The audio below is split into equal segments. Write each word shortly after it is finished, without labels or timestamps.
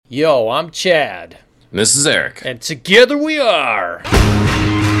Yo, I'm Chad. And this is Eric. And together we are...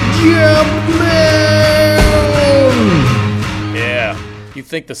 Yeah. You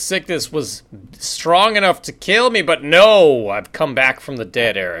think the sickness was strong enough to kill me, but no, I've come back from the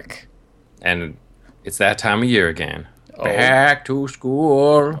dead, Eric. And it's that time of year again. Oh. Back to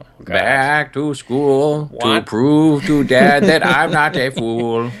school, back to school, what? To prove to Dad that I'm not a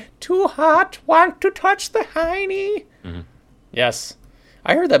fool. Too hot, want to touch the hiney. Mm-hmm. Yes.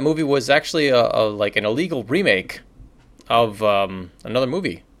 I heard that movie was actually like an illegal remake of another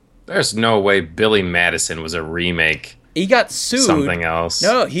movie. There's no way Billy Madison was a remake. He got sued. Something else.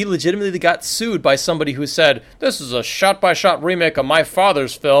 No, he legitimately got sued by somebody who said, this is a shot-by-shot remake of my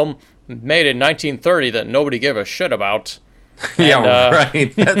father's film made in 1930 that nobody gave a shit about. Yeah,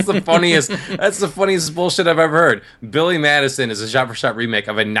 right. That's the funniest bullshit I've ever heard. Billy Madison is a shot-for-shot remake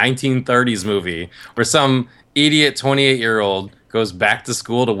of a 1930s movie where some idiot 28-year-old goes back to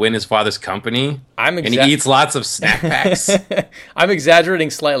school to win his father's company, and he eats lots of snack packs. I'm exaggerating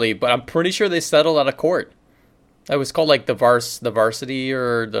slightly, but I'm pretty sure they settled out of court. It was called like the Varsity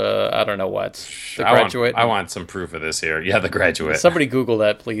or the, I don't know what, The Graduate. I want some proof of this here. Yeah, The Graduate. Somebody Google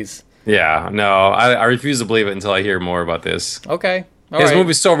that, please. Yeah, no, I refuse to believe it until I hear more about this. Okay. His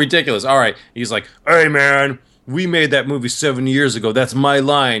movie's so ridiculous. All right, he's like, hey man, we made that movie 7 years ago. That's my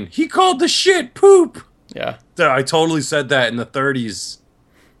line. He called the shit poop. Yeah. I totally said that in the 30s.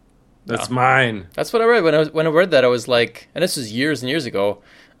 That's mine. That's what I read. When I read that, I was like, and this was years and years ago,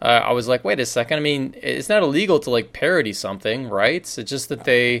 I was like, wait a second. I mean, it's not illegal to, like, parody something, right? It's just that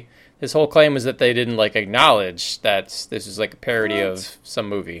his whole claim was that they didn't, like, acknowledge that this was, like, a parody of some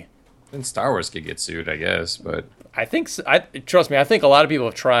movie. And Star Wars could get sued, I guess, but... Trust me, I think a lot of people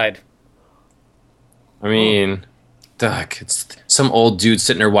have tried. I mean... Duck, it's some old dude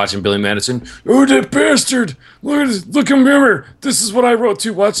sitting there watching Billy Madison. Oh, that bastard! Look him, remember. This is what I wrote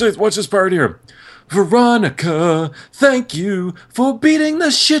too. Watch this part here. Veronica, thank you for beating the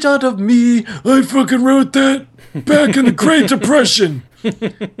shit out of me. I fucking wrote that back in the Great Depression.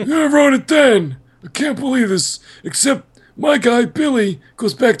 I wrote it then. I can't believe this. Except my guy Billy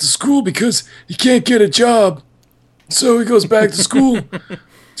goes back to school because he can't get a job. So he goes back to school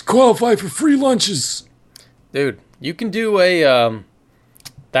to qualify for free lunches. Dude. You can do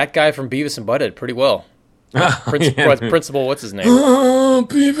that guy from Beavis and Butthead pretty well. Principal, what's his name? Oh,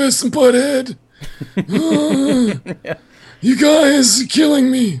 Beavis and Butthead. Yeah. You guys are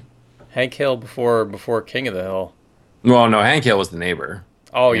killing me. Hank Hill before King of the Hill. Well, no, Hank Hill was the neighbor.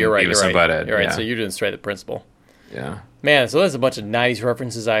 Oh, you're right. Beavis and Butthead. You're right. Yeah. So you're doing straight the principal. Yeah. Man, so there's a bunch of 90s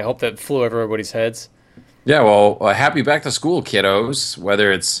references. I hope that flew over everybody's heads. Yeah, well, happy back to school, kiddos.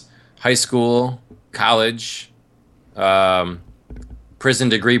 Whether it's high school, college... prison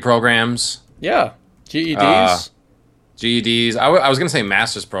degree programs. Yeah. GEDs. GEDs. I was going to say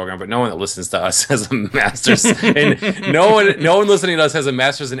master's program, but no one that listens to us has a master's. And no one listening to us has a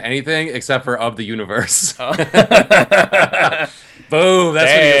master's in anything except for of the universe. Oh. Boom. That's what you'll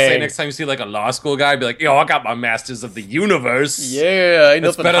say next time you see like a law school guy. Be like, yo, I got my master's of the universe. Yeah.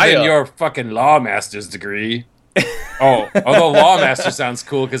 It's better than your fucking law master's degree. Oh, although Law Master sounds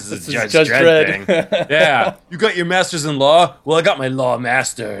cool because it's a Judge Dredd thing. Yeah. You got your master's in law? Well, I got my Law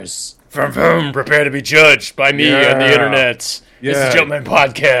Masters. Prepare to be judged by me on the internet. Yeah. It's the Jumpman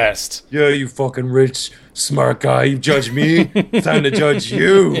Podcast. Yeah, you fucking rich, smart guy. You judge me. Time to judge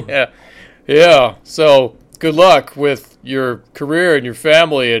you. Yeah. So, good luck with your career and your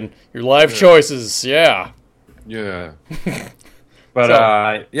family and your life choices. Yeah. Yeah.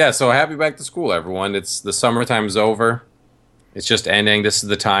 But, so happy back to school, everyone. It's the summertime's over. It's just ending. This is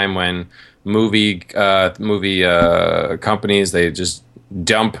the time when movie companies, they just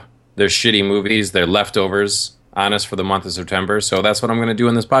dump their shitty movies, their leftovers on us for the month of September. So that's what I'm going to do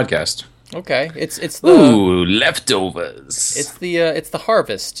in this podcast. Okay. It's the leftovers. It's the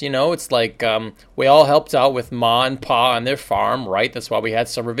harvest, you know? It's like we all helped out with Ma and Pa on their farm, right? That's why we had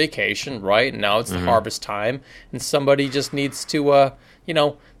summer vacation, right? And now it's the harvest time, and somebody just needs to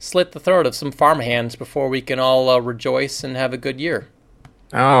slit the throat of some farm hands before we can all rejoice and have a good year.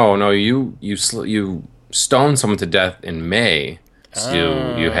 Oh, no, you stoned someone to death in May.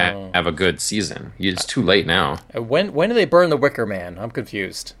 So you have a good season. It's too late now. When do they burn the Wicker Man? I'm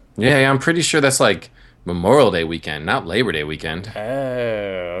confused. Yeah, I'm pretty sure that's like Memorial Day weekend, not Labor Day weekend.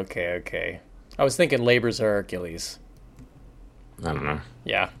 Oh, okay. I was thinking Labor's Hercules. I don't know.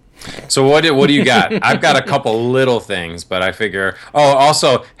 Yeah. So what do you got? I've got a couple little things, but I figure... Oh,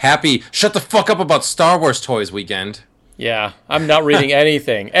 also, happy... Shut the fuck up about Star Wars Toys weekend. Yeah, I'm not reading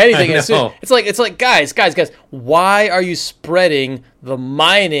anything. Anything. It's like, guys. Why are you spreading the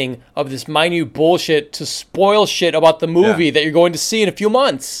mining of this minute bullshit to spoil shit about the movie that you're going to see in a few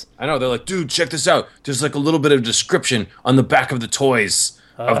months? I know. They're like, dude, check this out. There's like a little bit of description on the back of the toys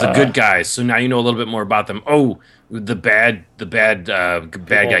of the good guys, so now you know a little bit more about them. Oh, the bad guy,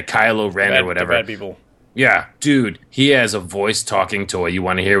 Kylo Ren or whatever. The bad people. Yeah, dude, he has a voice talking toy. You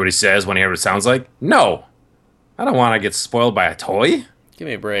want to hear what he says? Want to hear what it sounds like? No. I don't want to get spoiled by a toy. Give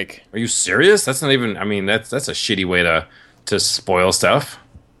me a break. Are you serious? That's not even. I mean, that's a shitty way to spoil stuff.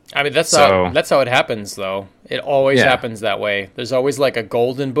 I mean, that's how it happens, though. It always happens that way. There's always like a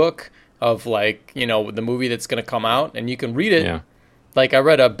golden book of like the movie that's going to come out, and you can read it. Yeah. Like I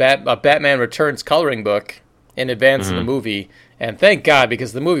read a Batman Returns coloring book in advance of the movie, and thank God,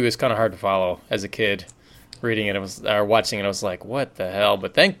 because the movie was kind of hard to follow as a kid. Reading it, watching it, I was like, "What the hell?"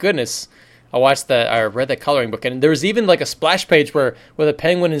 But thank goodness. I read the coloring book, and there was even like a splash page where the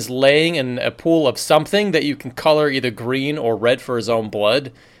penguin is laying in a pool of something that you can color either green or red for his own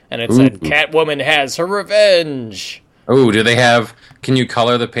blood, and it said Catwoman has her revenge. Oh, do they have? Can you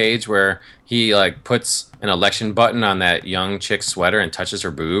color the page where he like puts an election button on that young chick's sweater and touches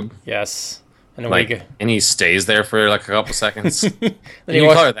her boob? Yes, and and he stays there for like a couple seconds. Can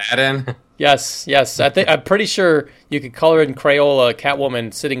you color that in? Yes. I'm pretty sure you could color in Crayola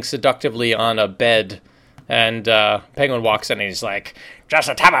Catwoman sitting seductively on a bed, and Penguin walks in and he's like, "Just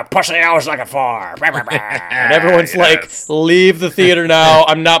the type of pussy I was looking for." And everyone's like, "Leave the theater now.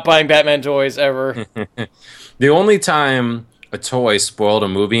 I'm not buying Batman toys ever." The only time a toy spoiled a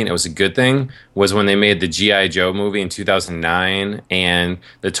movie and it was a good thing was when they made the G.I. Joe movie in 2009, and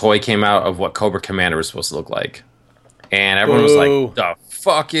the toy came out of what Cobra Commander was supposed to look like. And everyone was like, the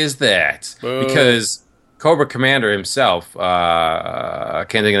fuck is that? Boo. Because Cobra Commander himself, I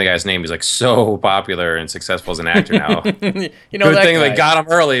can't think of the guy's name. He's like so popular and successful as an actor now. Good thing they got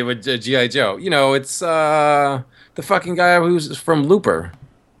him early with G.I. Joe. It's the fucking guy who's from Looper.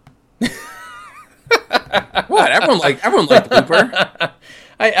 What? Everyone liked Looper.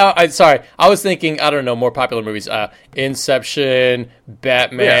 Sorry. I was thinking, I don't know, more popular movies. Inception,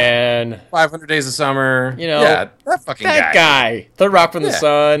 Batman. 500 Days of Summer. That fucking guy. Third Rock from the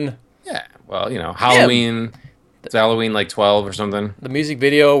Sun. Yeah. Well, Halloween. It's Halloween like 12 or something. The music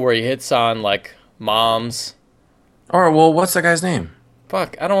video where he hits on like moms. Or, well, what's that guy's name?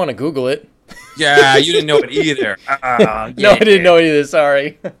 Fuck, I don't want to Google it. Yeah, you didn't know it either. No, I didn't know it either.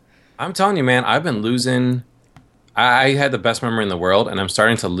 Sorry. I'm telling you, man, I've been losing. I had the best memory in the world, and I'm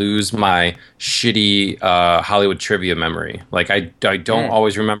starting to lose my shitty Hollywood trivia memory. Like, I don't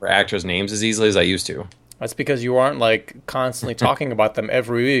always remember actors' names as easily as I used to. That's because you aren't, like, constantly talking about them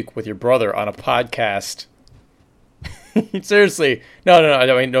every week with your brother on a podcast. Seriously. No. I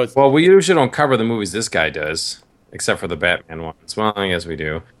mean, no. Well, we usually don't cover the movies this guy does, except for the Batman ones. Well, I guess we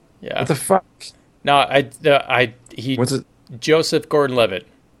do. Yeah. What the fuck? No, What's it? Joseph Gordon-Levitt.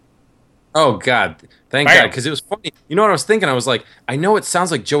 Oh, God. Thank God, because it was funny. You know what I was thinking? I was like, I know it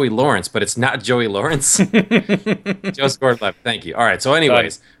sounds like Joey Lawrence, but it's not Joey Lawrence. Joseph Gordon-Levitt. Thank you. All right, so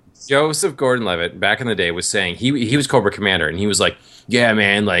anyways, Joseph Gordon-Levitt, back in the day, was saying, he was Cobra Commander, and he was like, yeah,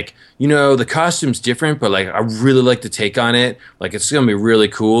 man, like, the costume's different, but, like, I really like the take on it. Like, it's going to be really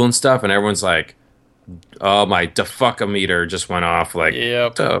cool and stuff. And everyone's like, oh, my da-fuck-a-meter just went off. Like,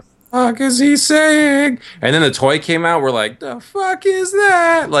 yep. The fuck is he saying? And then the toy came out. We're like, the fuck is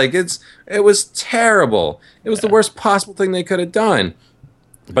that? Like, it was terrible. It was the worst possible thing they could have done.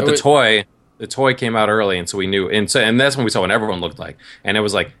 But the toy came out early, and so we knew. And that's when we saw what everyone looked like. And it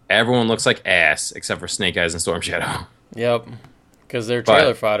was like, everyone looks like ass except for Snake Eyes and Storm Shadow. Yep, because they're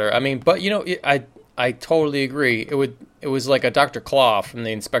trailer fodder. I mean, but I totally agree. It was like a Dr. Claw from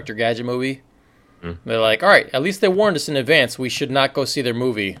the Inspector Gadget movie. They're like, all right, at least they warned us in advance. We should not go see their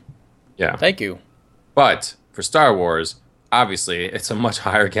movie. Yeah. Thank you. But for Star Wars, obviously, it's a much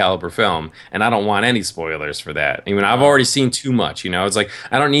higher caliber film, and I don't want any spoilers for that. I mean, I've already seen too much, It's like,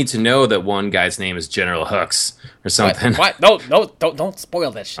 I don't need to know that one guy's name is General Hux or something. What? No, don't spoil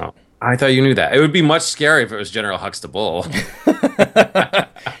that shit. Oh, I thought you knew that. It would be much scarier if it was General Huxtable.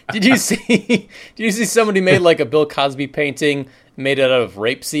 Did you see somebody made like a Bill Cosby painting made out of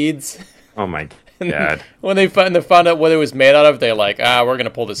rape seeds? Oh, my God. When they found out what it was made out of, they're like, we're going to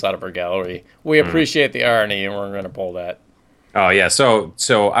pull this out of our gallery. We appreciate the irony, and we're going to pull that. Oh, yeah. So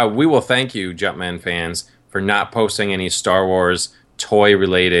we will thank you, Jumpman fans, for not posting any Star Wars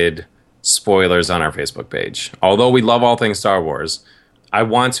toy-related spoilers on our Facebook page. Although we love all things Star Wars, I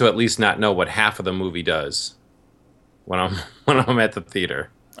want to at least not know what half of the movie does when I'm at the theater.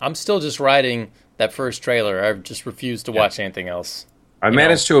 I'm still just riding that first trailer. I've just refused to watch anything else. I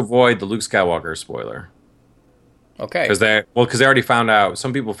managed to avoid the Luke Skywalker spoiler. Okay. Because they already found out.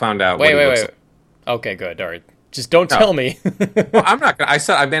 Some people found out. Wait. Okay, good. All right. Just don't tell me. Well, I'm not gonna. I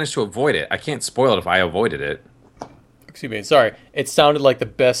said I managed to avoid it. I can't spoil it if I avoided it. Excuse me. Sorry. It sounded like the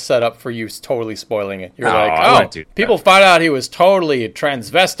best setup for you totally spoiling it. You're No, like, I wouldn't do that. people found out he was totally a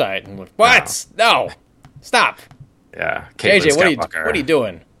transvestite. And what? No. Stop. Yeah, JJ, what Skywalker. are you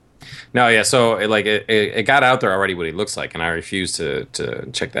doing? No, yeah. So it got out there already what he looks like, and I refused to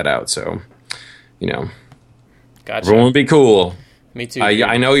check that out. So, Gotcha. everyone would be cool. Me too.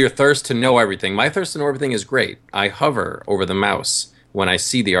 I know your thirst to know everything. My thirst to know everything is great. I hover over the mouse when I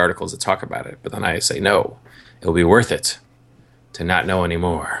see the articles that talk about it, but then I say no. It'll be worth it to not know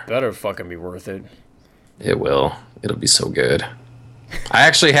anymore. Better fucking be worth it. It will. It'll be so good. I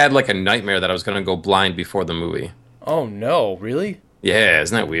actually had like a nightmare that I was going to go blind before the movie. Oh no! Really? Yeah,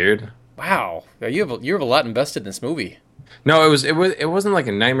 isn't that weird? Wow. You have a lot invested in this movie. No, it wasn't like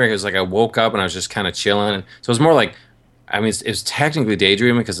a nightmare. It was like I woke up and I was just kind of chilling. So it was more like, I mean, it was technically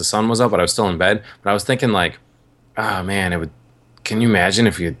daydreaming because the sun was up, but I was still in bed. But I was thinking like, oh man, can you imagine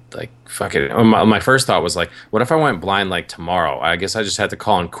if you like fuck it? My first thought was like, what if I went blind like tomorrow? I guess I just had to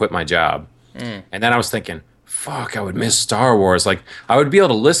call and quit my job. And then I was thinking, fuck, I would miss Star Wars. Like I would be able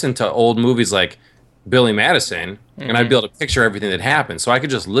to listen to old movies like Billy Madison, and I'd be able to picture everything that happened. So I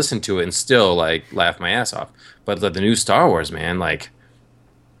could just listen to it and still like laugh my ass off. But the new Star Wars, man, like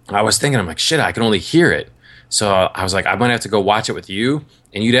I was thinking, I'm like, shit, I can only hear it. So I was like, I'm gonna have to go watch it with you,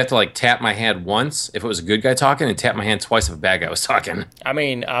 and you'd have to like tap my hand once if it was a good guy talking, and tap my hand twice if a bad guy was talking. I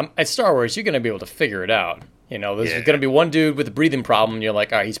mean, at Star Wars, you're gonna be able to figure it out. There's gonna be one dude with a breathing problem, and you're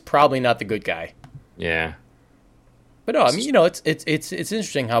like, all right, he's probably not the good guy. Yeah. But no, I mean, it's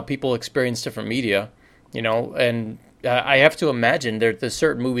interesting how people experience different media, and I have to imagine there's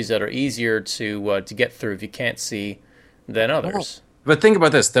certain movies that are easier to get through if you can't see than others. But think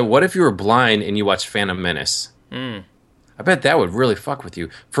about this: that what if you were blind and you watched Phantom Menace? I bet that would really fuck with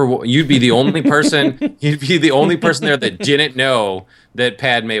you. You'd be the only person. You'd be the only person there that didn't know that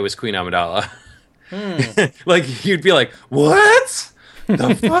Padme was Queen Amidala. Like you'd be like, "What?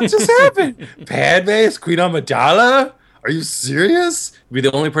 The fuck just happened? Padme is Queen Amidala? Are you serious?" You'd be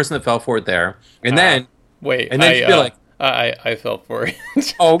the only person that fell for it there, and then you'd be like, I fell for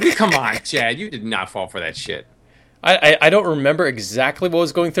it. "Oh, come on, Chad! You did not fall for that shit." I don't remember exactly what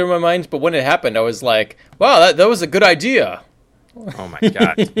was going through my mind, but when it happened, I was like, "Wow, that was a good idea." Oh my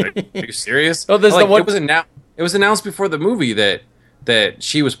god! Are you serious? Oh, there's like, the one. It was announced before the movie that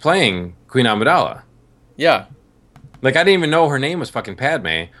she was playing Queen Amidala. Yeah. Like I didn't even know her name was fucking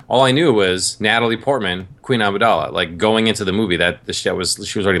Padme. All I knew was Natalie Portman, Queen Amidala. Like going into the movie, she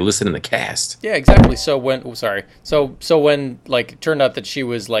was already listed in the cast. Yeah, exactly. So when when like it turned out that she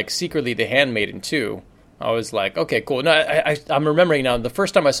was like secretly the handmaiden too. I was like, okay, cool. No, I'm remembering now. The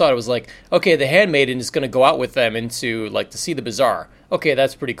first time I saw it, I was like, okay, the handmaiden is going to go out with them into like to see the bazaar. Okay,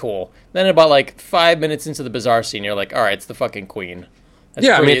 that's pretty cool. Then about like 5 minutes into the bazaar scene, you're like, all right, it's the fucking queen.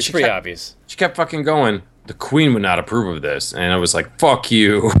 It's pretty obvious. She kept fucking going. The queen would not approve of this, and I was like, fuck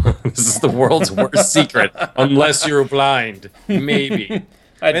you. This is the world's worst secret, unless you're blind. Maybe.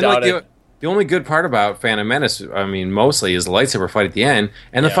 I doubt it. The only good part about Phantom Menace, I mean, mostly is the lightsaber fight at the end,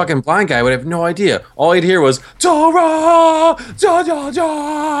 and the fucking blind guy would have no idea. All he'd hear was, Dora! Da da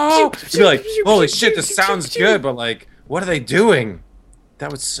da! He'd be like, holy shit, this sounds good, but like, what are they doing?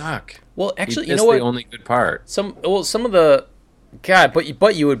 That would suck. Well, actually, you know what? The only good part. Some of the, God,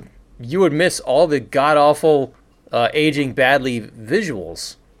 but you would miss all the god awful, aging badly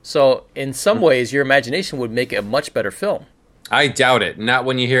visuals. So in some ways, your imagination would make it a much better film. I doubt it. Not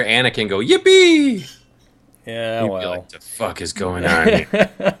when you hear Anakin go, yippee! Yeah, You'd well. be like, the fuck is going on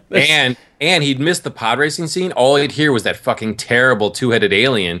here? and he'd miss the pod racing scene. All he'd hear was that fucking terrible two-headed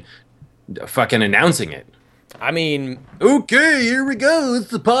alien fucking announcing it. I mean... Okay, here we go. It's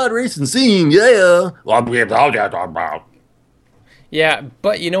the pod racing scene, yeah. Yeah,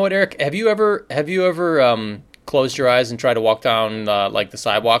 but you know what, Eric? Have you ever closed your eyes and tried to walk down like the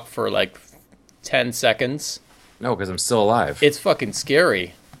sidewalk for like 10 seconds? No, because I'm still alive. It's fucking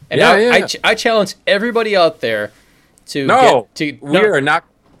scary. And yeah. I challenge everybody out there to we are not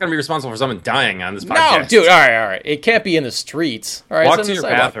going to be responsible for someone dying on this podcast. No, dude, all right. It can't be in the streets. All right, walk to your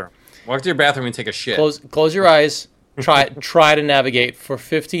bathroom. Walk to your bathroom and take a shit. Close your eyes. Try to navigate for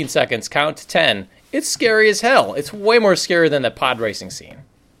 15 seconds. Count to 10. It's scary as hell. It's way more scary than the pod racing scene.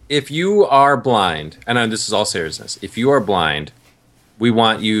 If you are blind, and this is all seriousness, if you are blind, we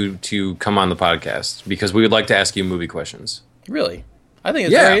want you to come on the podcast because we would like to ask you movie questions. Really? I think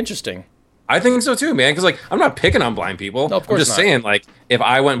it's very interesting. I think so too, man. Because like, I'm not picking on blind people. No, of course I'm just not. saying, like, if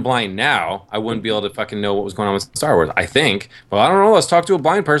I went blind now, I wouldn't be able to fucking know what was going on with Star Wars. I think. Well, I don't know. Let's talk to a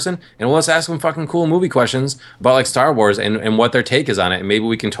blind person and let's ask them fucking cool movie questions about like Star Wars and what their take is on it, and maybe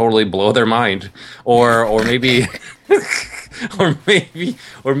we can totally blow their mind, or maybe.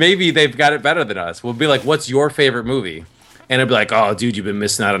 or maybe they've got it better than us. We'll be like, "What's your favorite movie?" And it'd be like, "Oh, dude, you've been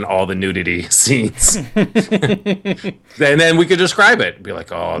missing out on all the nudity scenes." And then we could describe it. Be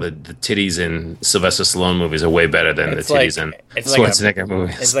like, "Oh, the titties in Sylvester Stallone movies are way better than the titties in Schwarzenegger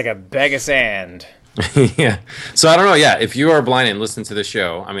movies." It's like a bag of sand. Yeah. So I don't know. Yeah, if you are blind and listen to the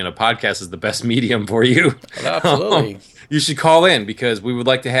show, I mean, a podcast is the best medium for you. Well, absolutely. You should call in because we would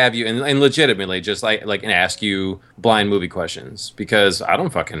like to have you and legitimately just like and ask you blind movie questions because I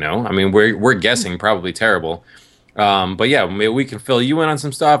don't fucking know. I mean, we're guessing probably terrible. But yeah, maybe we can fill you in on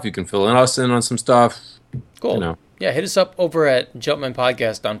some stuff. You can fill us in on some stuff. Cool. You know. Yeah, hit us up over at Jumpman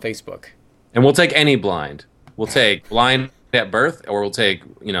Podcast on Facebook. And we'll take any blind. We'll take blind at birth, or we'll take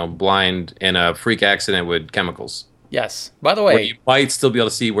blind in a freak accident with chemicals. Yes. By the way, where you might still be able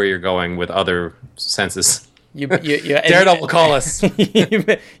to see where you're going with other senses. Daredevil will call us.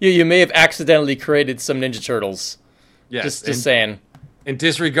 you may have accidentally created some Ninja Turtles. Yes. Just saying. And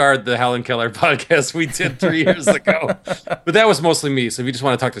disregard the Helen Keller podcast we did 3 years ago. But that was mostly me, so if you just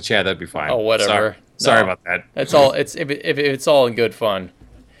want to talk to Chad, that'd be fine. Oh, whatever. Sorry about that. It's all if it's all in good fun.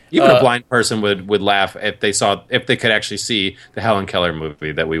 Even a blind person would laugh if they could actually see the Helen Keller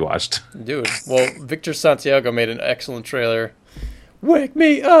movie that we watched. Dude, well, Victor Santiago made an excellent trailer. Wake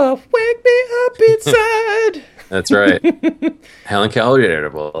me up inside. That's right. Helen Keller,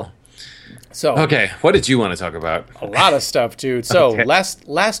 Daredevil. So okay, what did you want to talk about? A lot of stuff, dude. So Okay.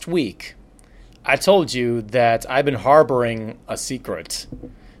 last week, I told you that I've been harboring a secret,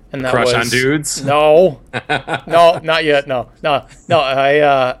 and that Crush was on dudes? No, not yet. No.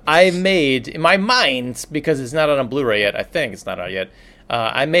 I made in my mind, because it's not on a Blu-ray yet. I think it's not out yet.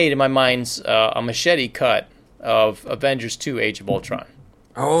 I made in my mind a Machete Cut of Avengers 2: Age of Ultron.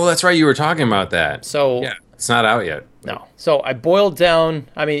 Oh, that's right. You were talking about that. So yeah, it's not out yet. no. So I boiled down.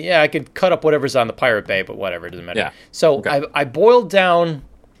 I mean, yeah, I could cut up whatever's on the Pirate Bay, but whatever, it doesn't matter. Yeah. So Okay. I boiled down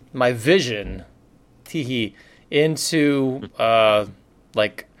my vision, into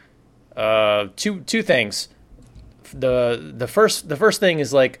two things. The first thing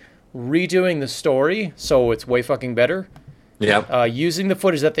is like redoing the story, so it's way fucking better. Yeah. Using the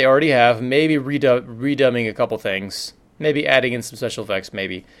footage that they already have, maybe redubbing a couple things, maybe adding in some special effects,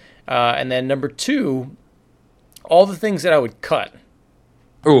 maybe. And then number two, all the things that I would cut.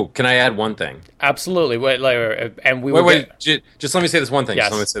 Ooh, can I add one thing? Absolutely. Wait, just let me say this one thing. Yes.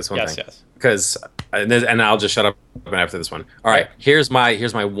 Just let me say this one thing. Yes. Because, and I'll just shut up after this one. All right. Here's my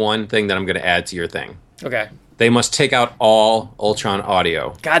one thing that I'm going to add to your thing. Okay. They must take out all Ultron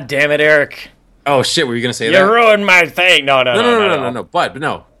audio. God damn it, Eric. Oh shit! Were you going to say You that? ruined my thing. No. No.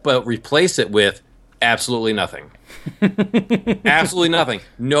 But replace it with absolutely nothing. Absolutely nothing.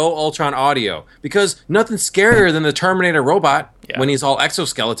 No Ultron audio, because nothing's scarier than the Terminator robot when he's all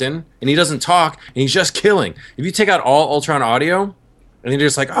exoskeleton and he doesn't talk and he's just killing. If you take out all Ultron audio and you're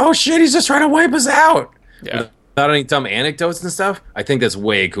just like, oh shit, he's just trying to wipe us out, without any dumb anecdotes and stuff, I think that's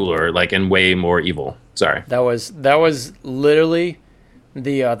way cooler, and way more evil. Sorry. That was literally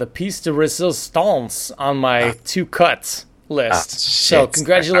the piece de resistance on my two cuts list. So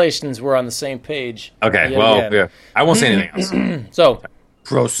congratulations, we're on the same page. Okay, well, yeah. I won't say anything else. So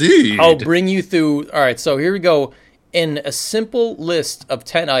proceed. I'll bring you through. All right, so here we go. In a simple list of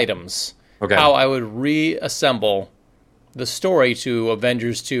 10 items, how I would reassemble the story to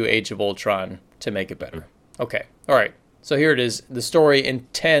Avengers 2: Age of Ultron to make it better. Okay, all right. So here it is, the story in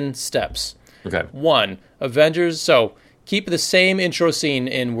 10 steps. Okay. 1, Avengers. So keep the same intro scene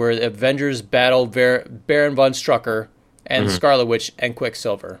in where the Avengers battle Baron von Strucker and Scarlet Witch and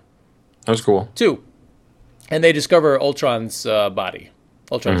Quicksilver. That was cool. 2, and they discover Ultron's body.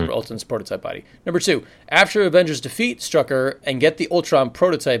 Ultron's prototype body. Number 2, after Avengers defeat Strucker and get the Ultron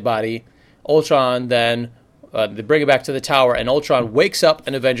prototype body, Ultron then, they bring it back to the tower, and Ultron wakes up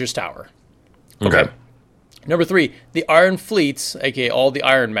in Avengers Tower. Okay. Number 3, the Iron Fleets, aka all the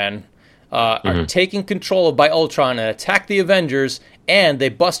Iron Men, are taken control of by Ultron and attack the Avengers, and they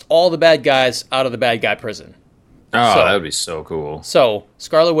bust all the bad guys out of the bad guy prison. Oh, that would be so cool. So,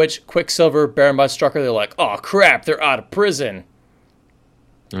 Scarlet Witch, Quicksilver, Baron von Strucker, they're like, oh crap, they're out of prison.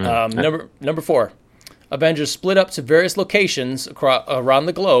 Number 4, Avengers split up to various locations around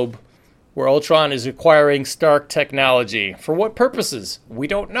the globe where Ultron is acquiring Stark technology. For what purposes? We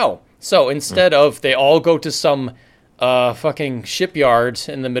don't know. So, instead of they all go to some fucking shipyard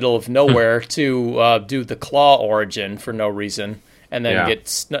in the middle of nowhere to do the Claw origin for no reason, and then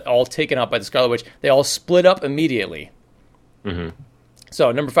get all taken out by the Scarlet Witch. They all split up immediately. Mm-hmm.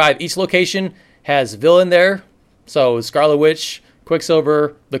 So number 5, each location has villain there. So Scarlet Witch,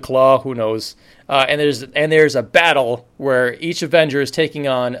 Quicksilver, the Claw, who knows? And there's a battle where each Avenger is taking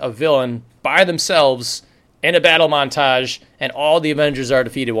on a villain by themselves in a battle montage, and all the Avengers are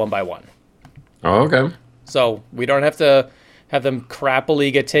defeated one by one. Oh, okay. So we don't have to have them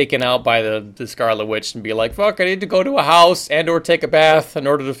crappily get taken out by the Scarlet Witch and be like, fuck, I need to go to a house and or take a bath in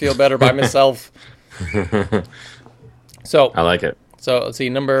order to feel better by myself. So I like it. So let's see,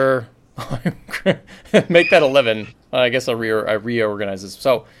 number... make that 11. I guess I reorganize this.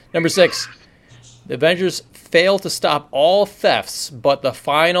 So number 6, the Avengers fail to stop all thefts, but the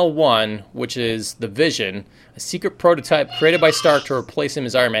final one, which is the Vision, a secret prototype created by Stark to replace him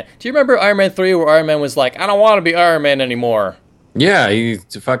as Iron Man. Do you remember Iron Man 3 where Iron Man was like, I don't want to be Iron Man anymore? Yeah, he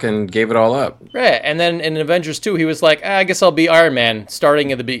fucking gave it all up. Right, and then in Avengers 2, he was like, I guess I'll be Iron Man starting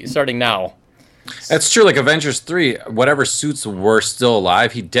now. That's true. Like Avengers 3, whatever suits were still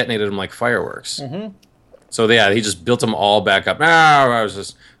alive, he detonated them like fireworks. Mm-hmm. So yeah, he just built them all back up. I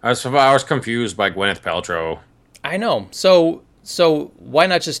was confused by Gwyneth Paltrow. I know. So why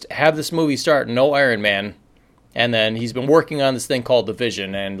not just have this movie start no Iron Man, and then he's been working on this thing called the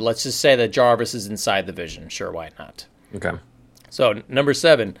Vision, and let's just say that Jarvis is inside the Vision. Sure, why not? Okay. So number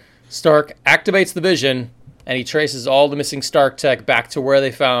 7, Stark activates the Vision, and he traces all the missing Stark tech back to where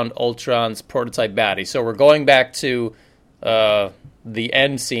they found Ultron's prototype baddie. So we're going back to the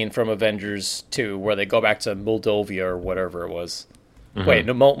end scene from Avengers 2, where they go back to Moldova or whatever it was. Mm-hmm. Wait,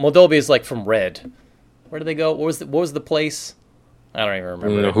 no, Moldova is like from Red. Where did they go? What was the place? I don't even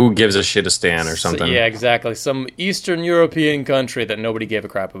remember. Who gives a shit a Stan or something? Yeah, exactly. Some Eastern European country that nobody gave a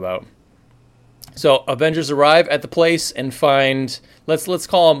crap about. So Avengers arrive at the place and find, let's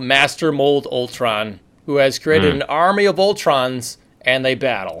call him Master Mold Ultron, who has created an army of Ultrons, and they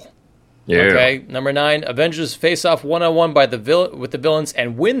battle. Yeah. Okay. Number 9, Avengers face off one-on-one with the villains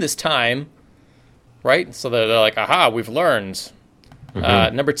and win this time. Right? So they're like, aha, we've learned.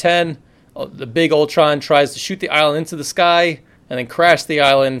 Mm-hmm. Number 10, the big Ultron tries to shoot the island into the sky and then crash the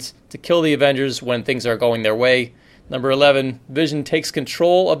island to kill the Avengers when things are going their way. Number 11, Vision takes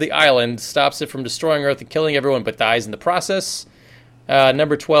control of the island, stops it from destroying Earth and killing everyone, but dies in the process.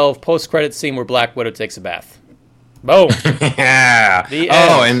 Number 12, post-credit scene where Black Widow takes a bath. Boom. Yeah. The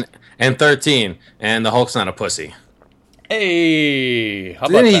end. And 13, and the Hulk's not a pussy. Hey, how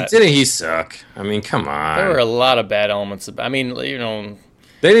about that? Didn't he suck? I mean, come on. There were a lot of bad elements. I mean, you know...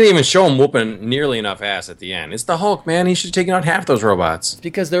 They didn't even show him whooping nearly enough ass at the end. It's the Hulk, man. He should have taken out half those robots.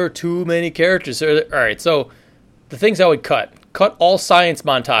 Because there were too many characters. All right, so the things I would cut all science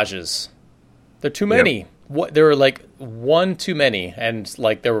montages. They're too many. Yep. There were like one too many, and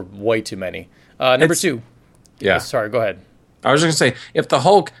like there were way too many. Number 2. Yeah. Sorry, go ahead. I was just going to say, if the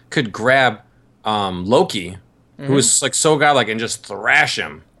Hulk could grab Loki, who is like so godlike, and just thrash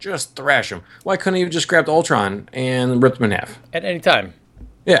him, why couldn't he have just grabbed Ultron and ripped him in half? At any time.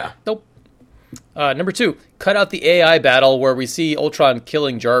 Yeah. Nope. Number 2, cut out the AI battle where we see Ultron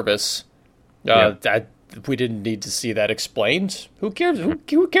killing Jarvis. We didn't need to see that explained. Who cares?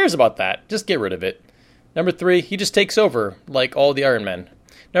 Who cares about that? Just get rid of it. Number 3, he just takes over, like all the Iron Men.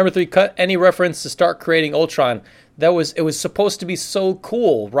 Number 3, cut any reference to Stark creating Ultron. It was supposed to be so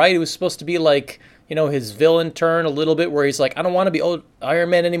cool, right? It was supposed to be like, you know, his villain turn a little bit where he's like, I don't want to be old Iron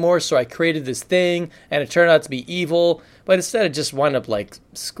Man anymore, so I created this thing, and it turned out to be evil. But instead it just wound up like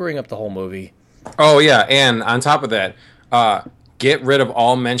screwing up the whole movie. Oh, yeah, and on top of that, get rid of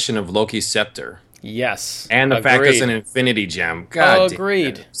all mention of Loki's scepter. Yes. And the fact it's an infinity gem. God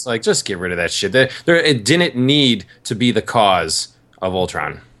agreed. Damn. It's like, just get rid of that shit. It didn't need to be the cause of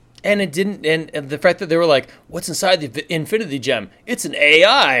Ultron. And it didn't, and the fact that they were like, what's inside the infinity gem? It's an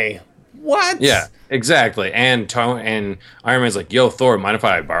AI. What? Yeah, exactly. And Iron Man's like, yo, Thor, mind if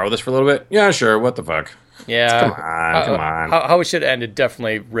I borrow this for a little bit? Yeah, sure. What the fuck? Yeah. Come on. How it should have ended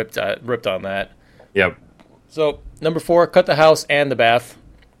definitely ripped on that. Yep. So, number 4, cut the house and the bath.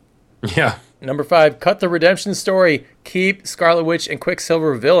 Yeah. Number 5, cut the redemption story. Keep Scarlet Witch and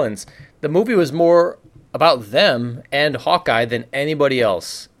Quicksilver villains. The movie was more about them and Hawkeye than anybody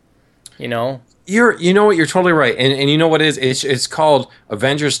else. You know? You know what? You're totally right. And you know what it is? It's called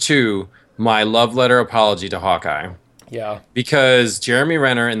Avengers 2, My Love Letter Apology to Hawkeye. Yeah. Because Jeremy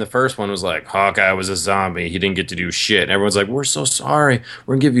Renner in the first one was like, Hawkeye was a zombie. He didn't get to do shit. And everyone's like, we're so sorry.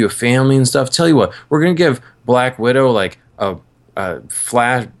 We're going to give you a family and stuff. Tell you what, we're going to give Black Widow like a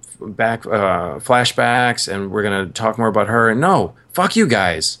flashbacks, and we're going to talk more about her. And no, fuck you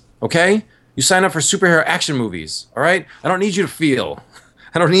guys, okay? You sign up for superhero action movies, all right? I don't need you to feel.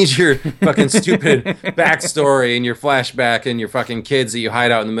 I don't need your fucking stupid backstory and your flashback and your fucking kids that you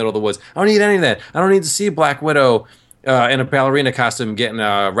hide out in the middle of the woods. I don't need any of that. I don't need to see Black Widow in a ballerina costume getting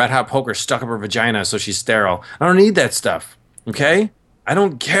a red hot poker stuck up her vagina so she's sterile. I don't need that stuff. Okay? I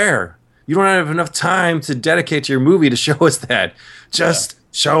don't care. You don't have enough time to dedicate to your movie to show us that. Just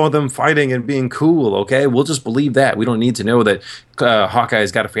show them fighting and being cool, okay? We'll just believe that. We don't need to know that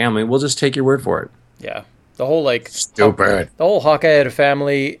Hawkeye's got a family. We'll just take your word for it. Yeah. The whole, like... Stupid. The whole Hawkeye had a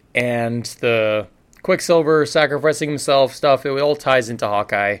family and the Quicksilver sacrificing himself stuff, it all ties into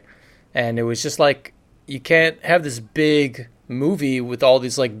Hawkeye. And it was just like, you can't have this big movie with all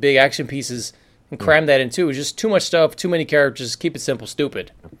these, like, big action pieces and cram that in, too. It was just too much stuff, too many characters. Keep it simple,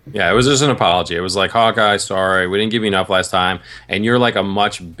 stupid. Yeah, it was just an apology. It was like, Hawkeye, sorry, we didn't give you enough last time. And you're like a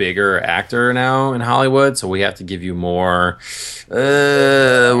much bigger actor now in Hollywood, so we have to give you more. What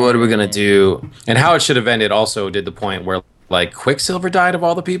are we going to do? And how it should have ended also did the point where, like, Quicksilver died of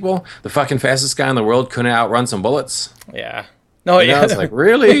all the people. The fucking fastest guy in the world couldn't outrun some bullets. Yeah. No, yeah. It's like,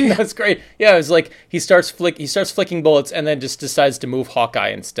 really? That's great. Yeah, it was like he starts flicking bullets and then just decides to move Hawkeye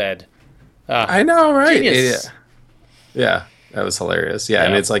instead. I know, right? Genius. Yeah, that was hilarious. Yeah, Yeah.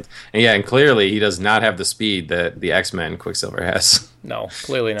 and it's like, and clearly he does not have the speed that the X-Men Quicksilver has. No,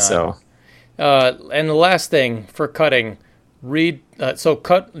 clearly not. So, and the last thing for cutting,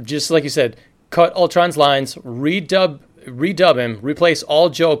 cut, just like you said, cut Ultron's lines, redub him, replace all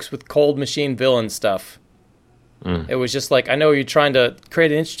jokes with Cold Machine villain stuff. It was just like, I know you're trying to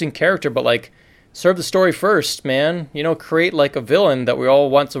create an interesting character, but like, serve the story first, man. You know, create like a villain that we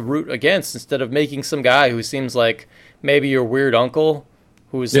all want to root against instead of making some guy who seems like maybe your weird uncle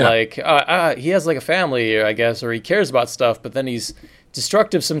who's like, he has like a family, I guess, or he cares about stuff, but then he's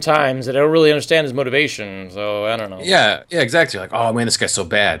destructive sometimes and I don't really understand his motivation, so I don't know. yeah, exactly. Like, oh man, this guy's so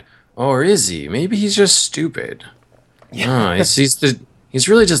bad. Or is he? Maybe he's just stupid. Yeah. He's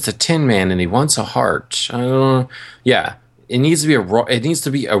really just a tin man and he wants a heart. I don't know. Yeah. It needs to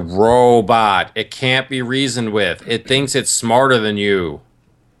be a robot. It can't be reasoned with. It thinks it's smarter than you.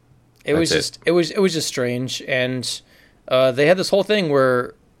 It was just strange, and they had this whole thing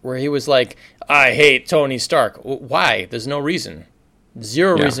where he was like, "I hate Tony Stark." Why? There's no reason.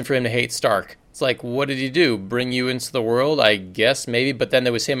 Zero reason for him to hate Stark. It's like, what did he do? Bring you into the world? I guess maybe, but then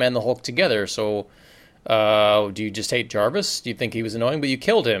there was him and the Hulk together. So, do you just hate Jarvis? Do you think he was annoying? But you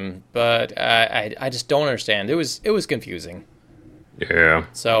killed him. But I just don't understand. It was confusing. Yeah.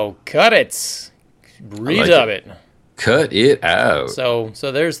 So cut it. Redub it. Cut it out. So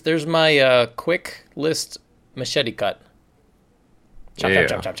there's my quick list machete cut.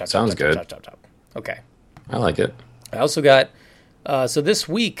 Chop. Sounds good. Chop. Okay. I like it. I also got. So this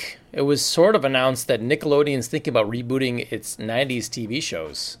week it was sort of announced that Nickelodeon's thinking about rebooting its '90s TV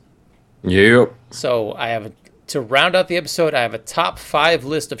shows. Yep. So to round out the episode, I have a top 5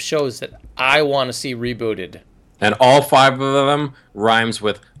 list of shows that I want to see rebooted. And all 5 of them rhymes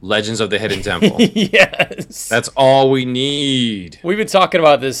with Legends of the Hidden Temple. Yes. That's all we need. We've been talking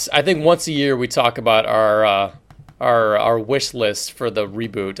about this. I think once a year we talk about our wish list for the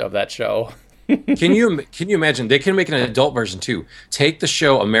reboot of that show. Can you imagine? They can make an adult version too. Take the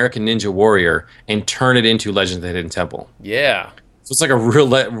show American Ninja Warrior and turn it into Legends of the Hidden Temple. Yeah. So it's like a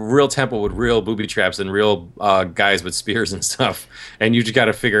real temple with real booby traps and real guys with spears and stuff, and you just got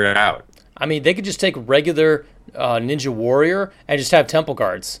to figure it out. I mean, they could just take regular Ninja Warrior and just have temple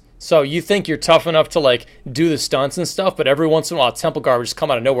guards. So you think you're tough enough to like do the stunts and stuff, but every once in a while, a temple guard would just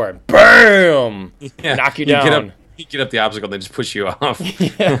come out of nowhere and BAM! Knock you down. You get up the obstacle, they just push you off.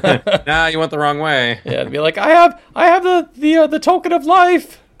 Nah, you went the wrong way. Yeah, it'd be like, I have the token of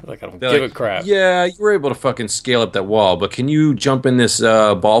life. Like, I don't give a crap. Yeah, you were able to fucking scale up that wall, but can you jump in this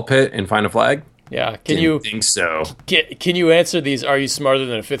ball pit and find a flag? Yeah, Didn't think so. Can you answer these "Are you smarter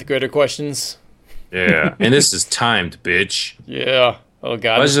than a 5th grader" questions? Yeah, and this is timed, bitch. Yeah. Oh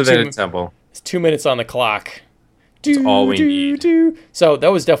god. Legends of the Hidden Temple. It's 2 minutes on the clock. That's all we need. So that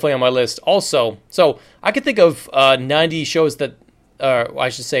was definitely on my list. Also, so I could think of 90 shows that, I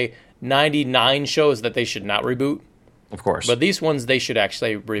should say 99 shows that they should not reboot. Of course. But these ones they should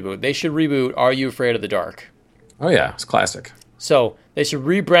actually reboot. They should reboot Are You Afraid of the Dark? Oh yeah, it's classic. So they should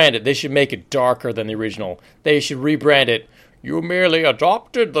rebrand it. They should make it darker than the original. They should rebrand it. You merely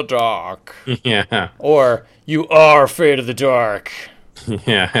adopted the dark. Yeah. Or you are afraid of the dark.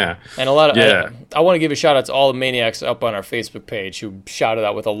 Yeah. And a lot of I want to give a shout out to all the maniacs up on our Facebook page who shouted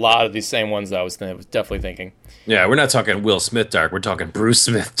out with a lot of these same ones that I was definitely thinking. Yeah, we're not talking Will Smith dark. We're talking Bruce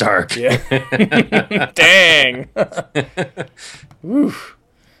Smith dark. Yeah. Dang. Woo.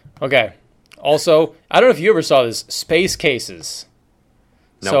 Okay. Also, I don't know if you ever saw this. Space Cases.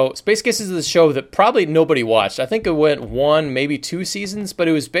 Nope. So Space Cases is a show that probably nobody watched. I think it went 1, maybe 2 seasons, but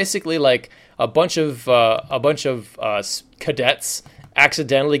it was basically like a bunch of cadets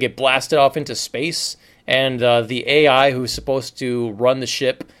accidentally get blasted off into space, and the AI who's supposed to run the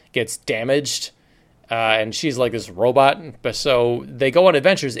ship gets damaged, and she's like this robot. But so they go on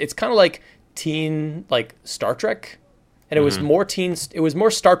adventures. It's kind of like Star Trek, and it was more teens. It was more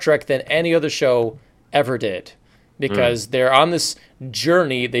Star Trek than any other show ever did, because they're on this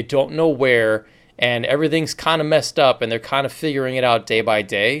journey. They don't know where, and everything's kind of messed up, and they're kind of figuring it out day by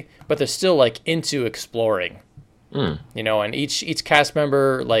day. But they're still like into exploring, And each cast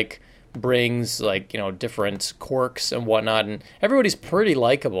member like brings like different quirks and whatnot, and everybody's pretty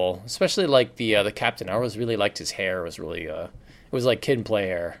likable. Especially like the captain. I always really liked his hair. It was really it was like kid and play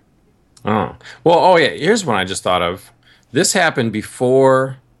hair. Oh well. Oh yeah. Here's one I just thought of. This happened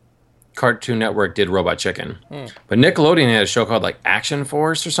before Cartoon Network did Robot Chicken, but Nickelodeon had a show called like Action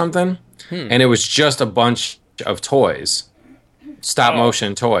Force or something, and it was just a bunch of toys. Stop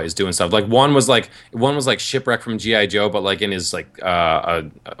motion toys doing stuff. Like one was like Shipwreck from G.I. Joe, but like in his like a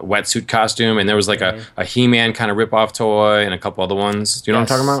wetsuit costume, and there was like a He-Man kind of rip-off toy and a couple other ones. Do you know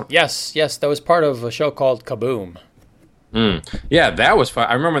what I'm talking about? Yes, that was part of a show called Kaboom. Yeah, that was fun.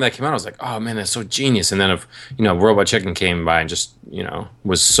 I remember when that came out, I was like, oh man, that's so genius. And then Robot Chicken came by and just,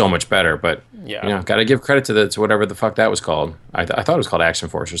 was so much better. But, gotta give credit to whatever the fuck that was called. I thought it was called Action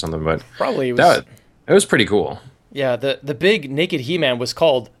Force or something, but probably it was. It was pretty cool. Yeah, the big naked He-Man was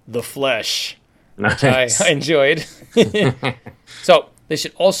called The Flesh, nice. Which I enjoyed. So they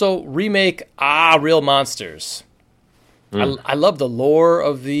should also remake Real Monsters. I love the lore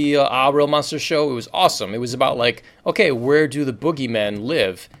of the Real Monsters show. It was awesome. It was about like, okay, where do the boogeymen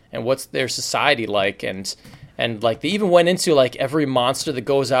live, and what's their society like, and like they even went into like every monster that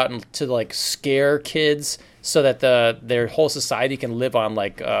goes out and to like scare kids, so that their whole society can live on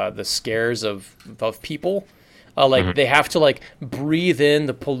like the scares of people. They have to like breathe in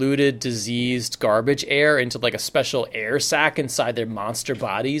the polluted, diseased garbage air into like a special air sac inside their monster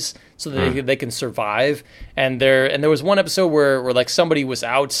bodies, so that they can survive. And there was one episode where like somebody was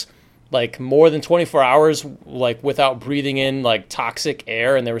out like more than 24 hours like without breathing in like toxic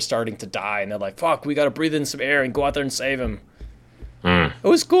air, and they were starting to die. And they're like, "Fuck, we got to breathe in some air and go out there and save him." It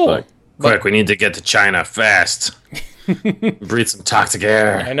was cool. Quick, we need to get to China fast. Breathe some toxic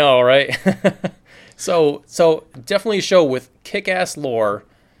air. I know, right? So definitely a show with kick-ass lore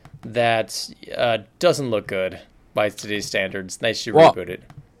that doesn't look good by today's standards. They should reboot it.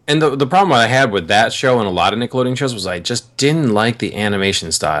 And the problem I had with that show and a lot of Nickelodeon shows was I just didn't like the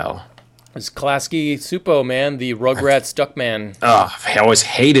animation style. It's Klasky Supo, man, the Rugrats Duckman. Oh, I always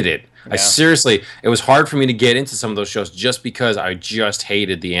hated it. Yeah. It was hard for me to get into some of those shows just because I just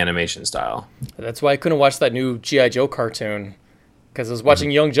hated the animation style. That's why I couldn't watch that new G.I. Joe cartoon. Because I was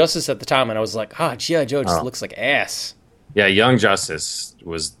watching Young Justice at the time, and I was like, G.I. Joe just looks like ass. Yeah, Young Justice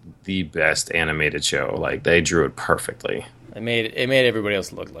was the best animated show. Like, they drew it perfectly. It made everybody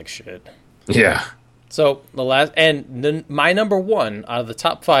else look like shit. Yeah. So, my number one out of the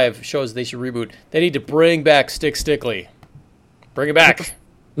top 5 shows they should reboot, they need to bring back Stick Stickly. Bring it back.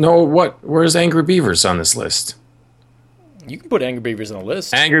 No, what? Where's Angry Beavers on this list? You can put Angry Beavers on the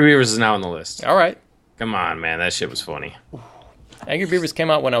list. Angry Beavers is now on the list. All right. Come on, man. That shit was funny. Angry Beavers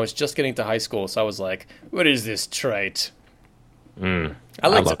came out when I was just getting to high school, so I was like, what is this trite? I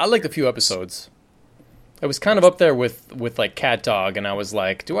liked a few episodes. It was kind of up there with like Cat Dog, and I was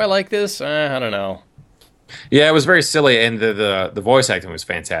like, do I like this? I don't know. Yeah, it was very silly, and the voice acting was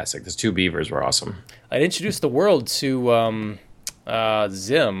fantastic. Those 2 beavers were awesome. I'd introduced the world to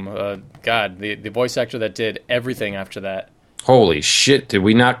Zim. The voice actor that did everything after that. Holy shit, did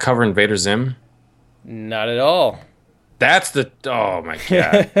we not cover Invader Zim? Not at all. Oh my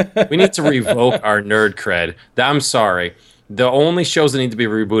god. We need to revoke our nerd cred. I'm sorry. The only shows that need to be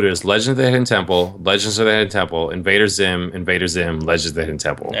rebooted is Legends of the Hidden Temple, Legends of the Hidden Temple, Invader Zim, Legends of the Hidden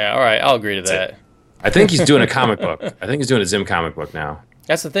Temple. Yeah, all right, I'll agree to that. I think he's doing a comic book. I think he's doing a Zim comic book now.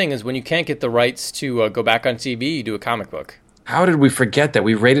 That's the thing, is when you can't get the rights to go back on TV, you do a comic book. How did we forget that?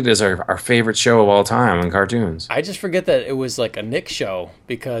 We rated it as our favorite show of all time in cartoons. I just forget that it was like a Nick show,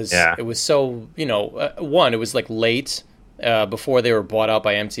 because it was so, it was like late before they were bought out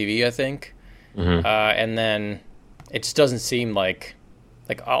by MTV, I think. And then it just doesn't seem like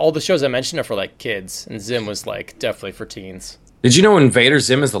all the shows I mentioned are for like kids, and Zim was like definitely for teens. Did you know Invader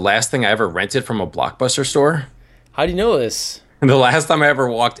Zim is the last thing I ever rented from a Blockbuster store? How do you know this? The last time I ever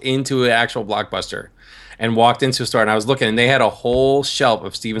walked into an actual Blockbuster. and walked into a store, and I was looking, and they had a whole shelf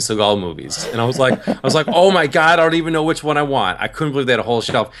of Steven Seagal movies, and I was like, oh my god, I don't even know which one I want. I couldn't believe they had a whole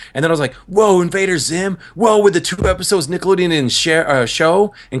shelf, and then I was like, whoa, Invader Zim, whoa, with the 2 episodes Nickelodeon didn't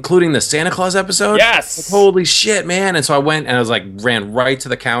show, including the Santa Claus episode. Yes, like, holy shit, man! And so I went and I was like, ran right to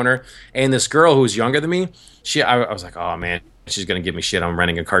the counter, and this girl who was younger than me, I was like, oh man, she's gonna give me shit. I'm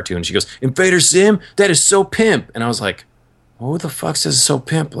renting a cartoon. She goes, Invader Zim, that is so pimp, and I was like, who the fuck says so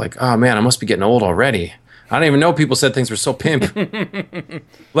pimp? Like, oh man, I must be getting old already. I don't even know people said things were so pimp.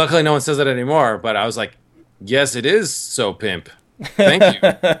 Luckily, no one says that anymore. But I was like, yes, it is so pimp. Thank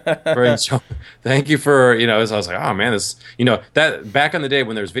you. Thank you for, I was like, oh man, this, that back in the day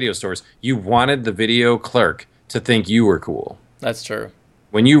when there was video stores, you wanted the video clerk to think you were cool. That's true.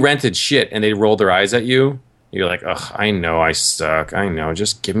 When you rented shit and they rolled their eyes at you, you're like, ugh, I know I suck. I know.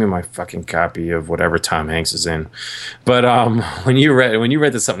 Just give me my fucking copy of whatever Tom Hanks is in. But when you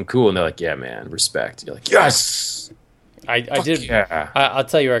rented something cool and they're like, yeah, man, respect. You're like, yes. I did. Yeah. I'll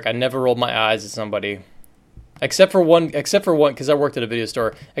tell you, Eric, I never rolled my eyes at somebody, except for one, because I worked at a video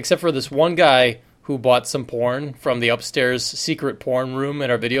store. Except for this one guy who bought some porn from the upstairs secret porn room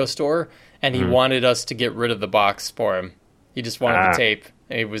in our video store, and he wanted us to get rid of the box for him. He just wanted the tape.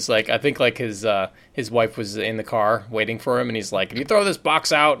 And he was like, I think like his wife was in the car waiting for him, and he's like, "Can you throw this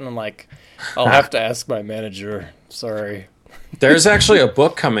box out?" And I'm like, "I'll have to ask my manager. Sorry." There's actually a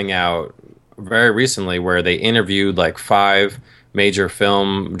book coming out very recently where they interviewed like 5 major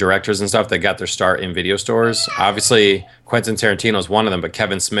film directors and stuff that got their start in video stores. Obviously, Quentin Tarantino is one of them, but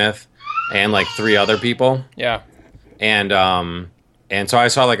Kevin Smith and like 3 other people. Yeah. And so I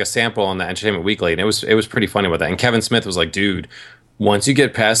saw like a sample on the Entertainment Weekly, and it was pretty funny about that. And Kevin Smith was like, dude, once you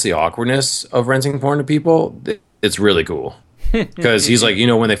get past the awkwardness of renting porn to people, it's really cool. Because he's like,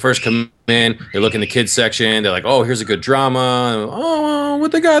 when they first come in, they look in the kids section, they're like, oh, here's a good drama. Oh,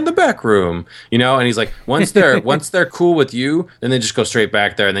 what they got in the back room, And he's like, once they're cool with you, then they just go straight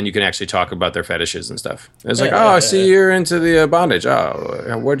back there, and then you can actually talk about their fetishes and stuff. It's like, I see you're into the bondage.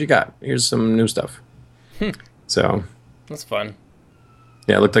 Oh, what you got? Here's some new stuff. So that's fun.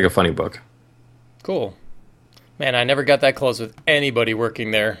 Yeah, it looked like a funny book. Cool. Man, I never got that close with anybody working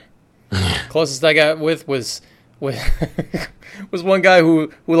there. Closest I got with was one guy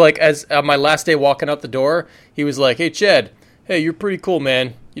who like, as on my last day walking out the door, he was like, "Hey Chad, hey, you're pretty cool,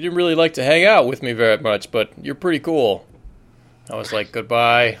 man. You didn't really like to hang out with me very much, but you're pretty cool." I was like,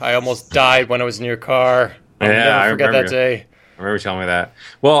 "Goodbye." I almost died when I was in your car. I'll never forget that day. I remember you telling me that.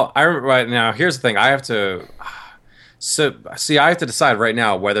 Well, I remember right now. Here's the thing: I have to decide right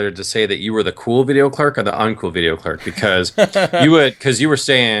now whether to say that you were the cool video clerk or the uncool video clerk, because you were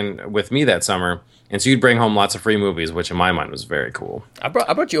staying with me that summer, and so you'd bring home lots of free movies, which in my mind was very cool. I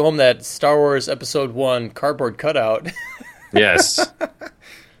brought you home that Star Wars Episode 1 cardboard cutout. Yes.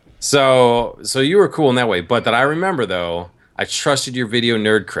 So you were cool in that way, but that I remember though, I trusted your video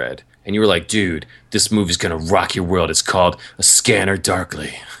nerd cred, and you were like, dude, this movie's gonna rock your world. It's called A Scanner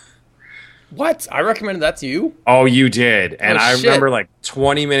Darkly. What? I recommended that to you? Oh, you did. And I remember like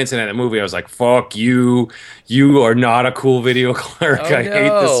 20 minutes into that movie, I was like, fuck you. You are not a cool video clerk. I hate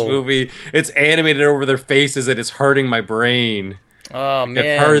this movie. It's animated over their faces and it's hurting my brain. Oh,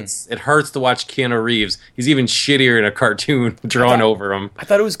 man. It hurts to watch Keanu Reeves. He's even shittier in a cartoon drawn over him. I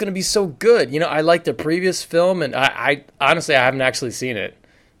thought it was going to be so good. I liked the previous film, and I honestly, I haven't actually seen it.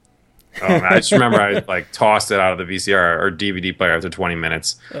 Oh, man, I just remember I like tossed it out of the VCR or DVD player after 20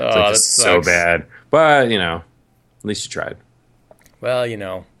 minutes. It's like, it's so bad. But, at least you tried. Well,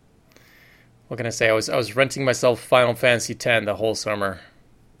 what can I say? I was renting myself Final Fantasy X the whole summer.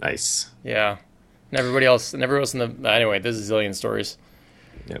 Nice. Yeah. And everybody else in the... Anyway, there's a zillion stories.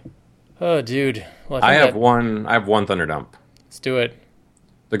 Yep. Oh, dude. Well, I have one Thunder Dump. Let's do it.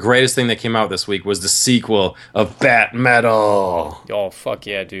 The greatest thing that came out this week was the sequel of Bat Metal. Oh, fuck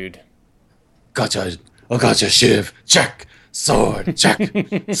yeah, dude. Gotcha, shiv, check, sword, check,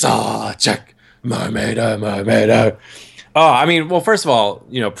 saw, check, mermaid. Oh, I mean, well, first of all,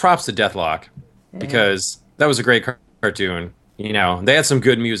 props to Deathlock, because that was a great cartoon. They had some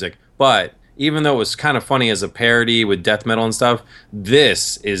good music, but even though it was kind of funny as a parody with death metal and stuff,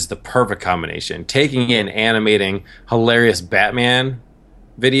 this is the perfect combination. Taking in animating hilarious Batman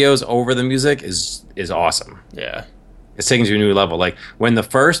videos over the music is awesome. Yeah. It's taken to a new level. Like, when the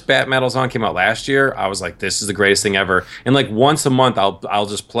first Bat Metal song came out last year, I was like, this is the greatest thing ever. And like once a month, I'll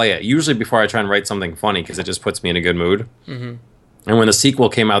just play it. Usually before I try and write something funny, because it just puts me in a good mood. Mm-hmm. And when the sequel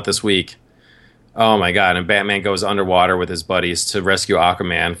came out this week, oh my God, and Batman goes underwater with his buddies to rescue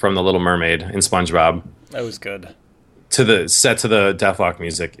Aquaman from the Little Mermaid in SpongeBob. That was good. To the Deathlock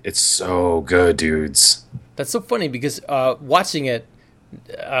music. It's so good, dudes. That's so funny because watching it...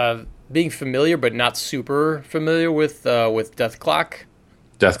 being familiar, but not super familiar with Death Clock.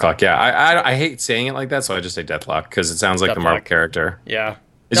 Death Clock, yeah. I hate saying it like that, so I just say Deathlock because it sounds like the Marvel character. Yeah.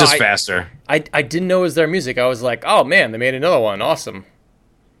 It's just faster. I didn't know it was their music. I was like, oh man, they made another one. Awesome.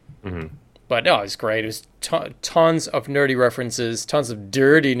 Mm-hmm. But no, it's great. It was tons of nerdy references, tons of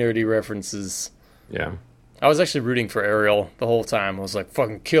dirty, nerdy references. Yeah. I was actually rooting for Ariel the whole time. I was like,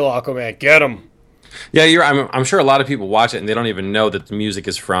 fucking kill Aquaman, get him. Yeah, I'm sure a lot of people watch it and they don't even know that the music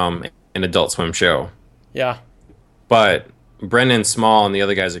is from an Adult Swim show. Yeah. But Brendan Small and the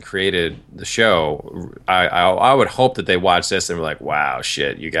other guys that created the show, I would hope that they watch this and be like, wow,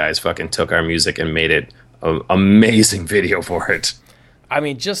 shit, you guys fucking took our music and made it an amazing video for it. I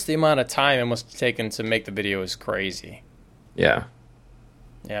mean, just the amount of time it must have taken to make the video is crazy. Yeah.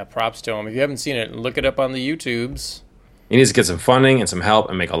 Yeah, props to him. If you haven't seen it, look it up on the YouTubes. He needs to get some funding and some help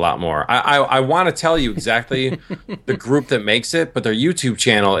and make a lot more. I want to tell you exactly the group that makes it, but their YouTube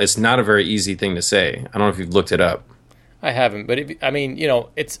channel is not a very easy thing to say. I don't know if you've looked it up. I haven't, but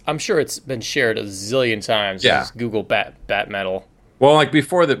I'm sure it's been shared a zillion times. Yeah. Just Google Bat Metal. Well, like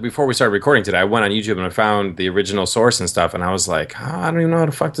before we started recording today, I went on YouTube and I found the original source and stuff, and I was like, I don't even know how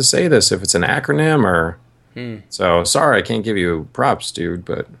the fuck to say this, if it's an acronym or. So sorry, I can't give you props, dude,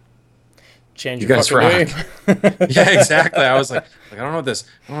 but. Change you your guys fucking rock. Yeah, exactly. I was like, I don't know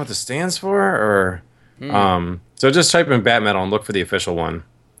what this stands for, or. So just type in Bat Metal and look for the official one.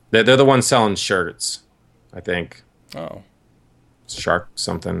 They're the ones selling shirts, I think. Oh. Shark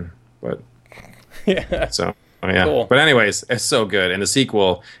something, but. Yeah. So. Oh, yeah. Cool. But anyways, it's so good. And the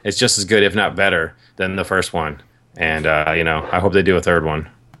sequel is just as good, if not better, than the first one. And, I hope they do a third one.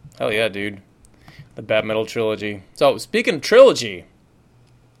 Hell yeah, dude. The Bat Metal trilogy. So, speaking of trilogy,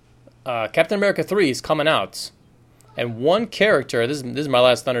 Captain America 3 is coming out. And one character, this is my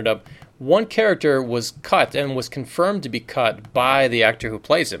last Thunderdub, one character was cut and was confirmed to be cut by the actor who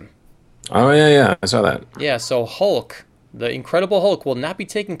plays him. Oh, yeah. I saw that. Yeah, so Hulk... The Incredible Hulk will not be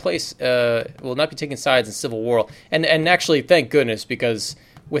taking sides in Civil War, and actually, thank goodness, because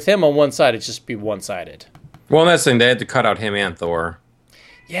with him on one side, it'd just be one-sided. Well, that's the thing, they had to cut out him and Thor.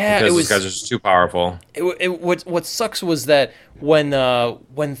 Yeah, because these guys are just too powerful. What sucks was that when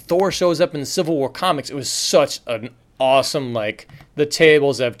Thor shows up in the Civil War comics, it was such an awesome, like, the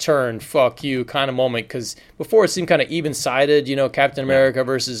tables have turned, fuck you kind of moment, because before it seemed kind of even-sided, Captain America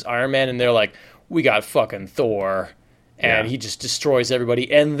versus Iron Man, and they're like, we got fucking Thor. And he just destroys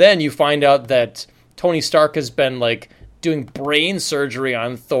everybody. And then you find out that Tony Stark has been, like, doing brain surgery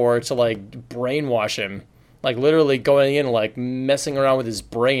on Thor to, like, brainwash him. Like, literally going in and, like, messing around with his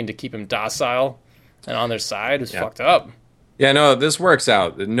brain to keep him docile and on their side. It was fucked up. Yeah, no, this works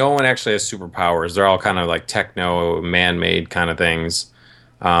out. No one actually has superpowers. They're all kind of, like, techno, man-made kind of things.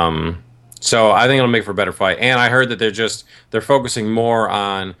 So I think it'll make for a better fight. And I heard that they're focusing more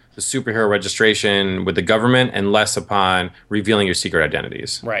on the superhero registration with the government and less upon revealing your secret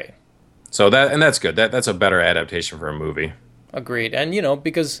identities. Right. So that's good. That's a better adaptation for a movie. Agreed. And,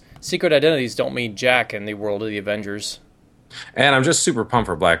 because secret identities don't mean jack in the world of the Avengers. And I'm just super pumped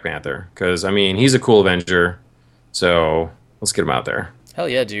for Black Panther because, he's a cool Avenger. So let's get him out there. Hell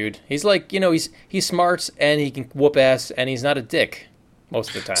yeah, dude. He's like, he's smart and he can whoop ass and he's not a dick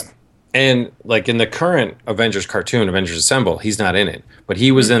most of the time. And, like, in the current Avengers cartoon, Avengers Assemble, he's not in it. But he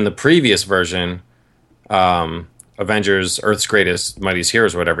was in the previous version, Avengers, Earth's Greatest, Mightiest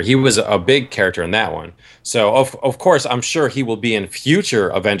Heroes, or whatever. He was a big character in that one. So, of course, I'm sure he will be in future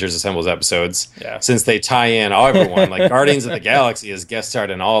Avengers Assembles episodes, since they tie in everyone. Like, Guardians of the Galaxy is guest starred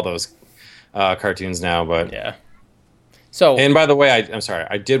in all those cartoons now. But yeah. So, and by the way, I'm sorry,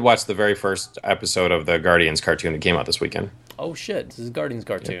 I did watch the very first episode of the Guardians cartoon that came out this weekend. Oh, shit. This is a Guardians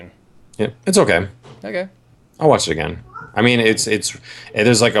cartoon. Yeah, it's okay. Okay. I'll watch it again. It's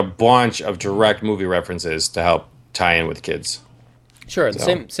there's like a bunch of direct movie references to help tie in with kids. Sure.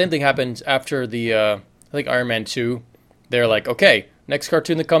 The same thing happened after the I think Iron Man 2. They're like, okay, next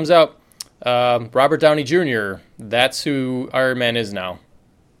cartoon that comes out, Robert Downey Jr. That's who Iron Man is now.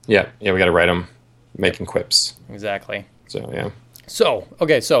 Yeah, we got to write him making quips. Exactly. So yeah.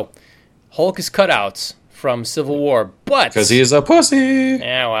 So Hulk is cut out from Civil War, but because he is a pussy.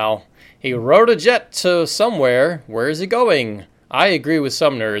 Yeah, well. He rode a jet to somewhere. Where is he going? I agree with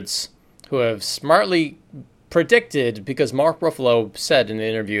some nerds who have smartly predicted, because Mark Ruffalo said in an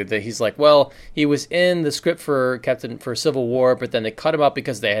interview that he's like, well, he was in the script for Civil War, but then they cut him out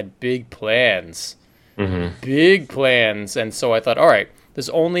because they had big plans. Mm-hmm. Big plans. And so I thought, all right, there's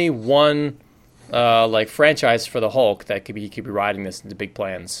only one franchise for the Hulk that he could be riding this into big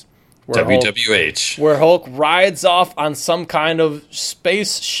plans. WWH. Where Hulk rides off on some kind of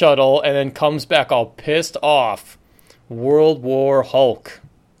space shuttle and then comes back all pissed off. World War Hulk.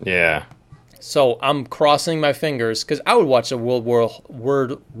 Yeah. So I'm crossing my fingers because I would watch a World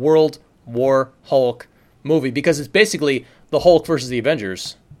War Hulk movie because it's basically the Hulk versus the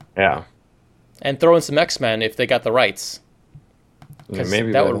Avengers. Yeah. And throw in some X-Men if they got the rights. Yeah, Because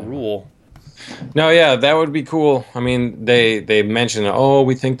maybe that would rule. No, yeah, that would be cool. I mean, they mentioned, oh,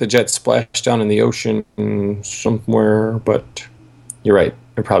 we think the jet splashed down in the ocean somewhere, but you're right.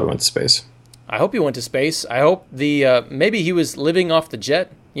 It probably went to space. I hope he went to space. I hope maybe he was living off the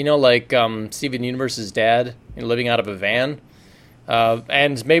jet, like Steven Universe's dad, living out of a van.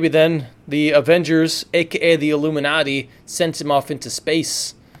 And maybe then the Avengers, a.k.a. the Illuminati, sent him off into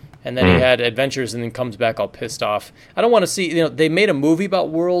space. And then he had adventures and then comes back all pissed off. I don't want to see, they made a movie about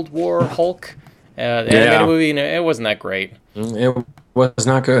World War Hulk. They made a movie and it wasn't that great. It was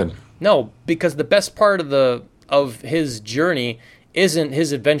not good. No, because the best part of his journey isn't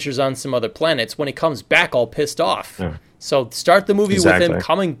his adventures on some other planets when he comes back all pissed off. Yeah. So start the movie with him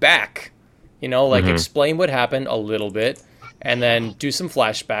coming back. Explain what happened a little bit and then do some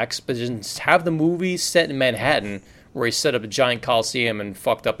flashbacks, but just have the movie set in Manhattan where he set up a giant coliseum and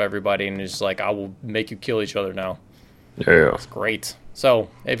fucked up everybody and is like, I will make you kill each other now. Yeah. It's great. So,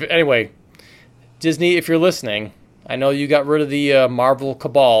 anyway, Disney, if you're listening, I know you got rid of the Marvel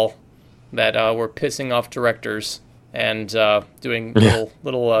cabal that were pissing off directors and doing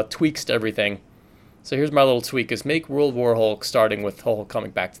little tweaks to everything. So here's my little tweak, is make World War Hulk starting with Hulk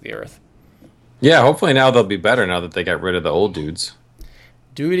coming back to the Earth. Yeah, hopefully now they'll be better now that they got rid of the old dudes.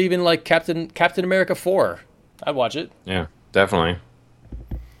 Do it even like Captain America 4. I'd watch it. Yeah, definitely.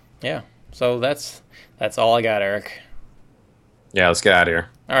 Yeah, so that's all I got, Eric. Yeah, let's get out of here.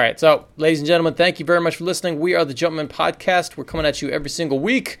 All right, so ladies and gentlemen, thank you very much for listening. We are the Jumpman Podcast. We're coming at you every single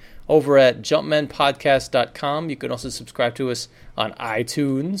week over at jumpmanpodcast.com. You can also subscribe to us on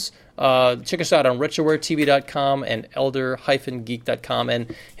iTunes. Check us out on retrowaretv.com and elder-geek.com,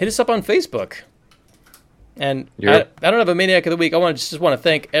 and hit us up on Facebook. And I don't have a Maniac of the Week. I just want to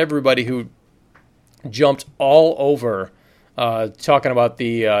thank everybody who jumped all over talking about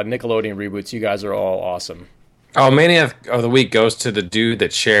the Nickelodeon reboots. You guys are all awesome. Oh, Maniac of the Week goes to the dude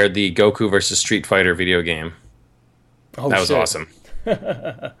that shared the Goku versus Street Fighter video game. Oh, that was awesome.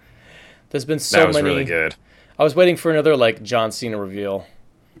 There's been so many. That was really good. I was waiting for another John Cena reveal.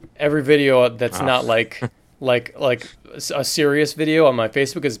 Every video that's not like a serious video on my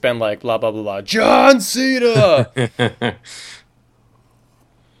Facebook has been blah blah blah blah John Cena.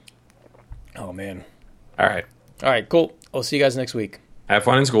 Oh man. All right, cool. I'll see you guys next week. Have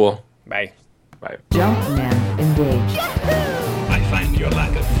fun in school. Bye. Bye. Jumpman engaged. I find your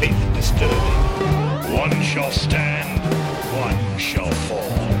lack of faith disturbing. One shall stand, one shall fall.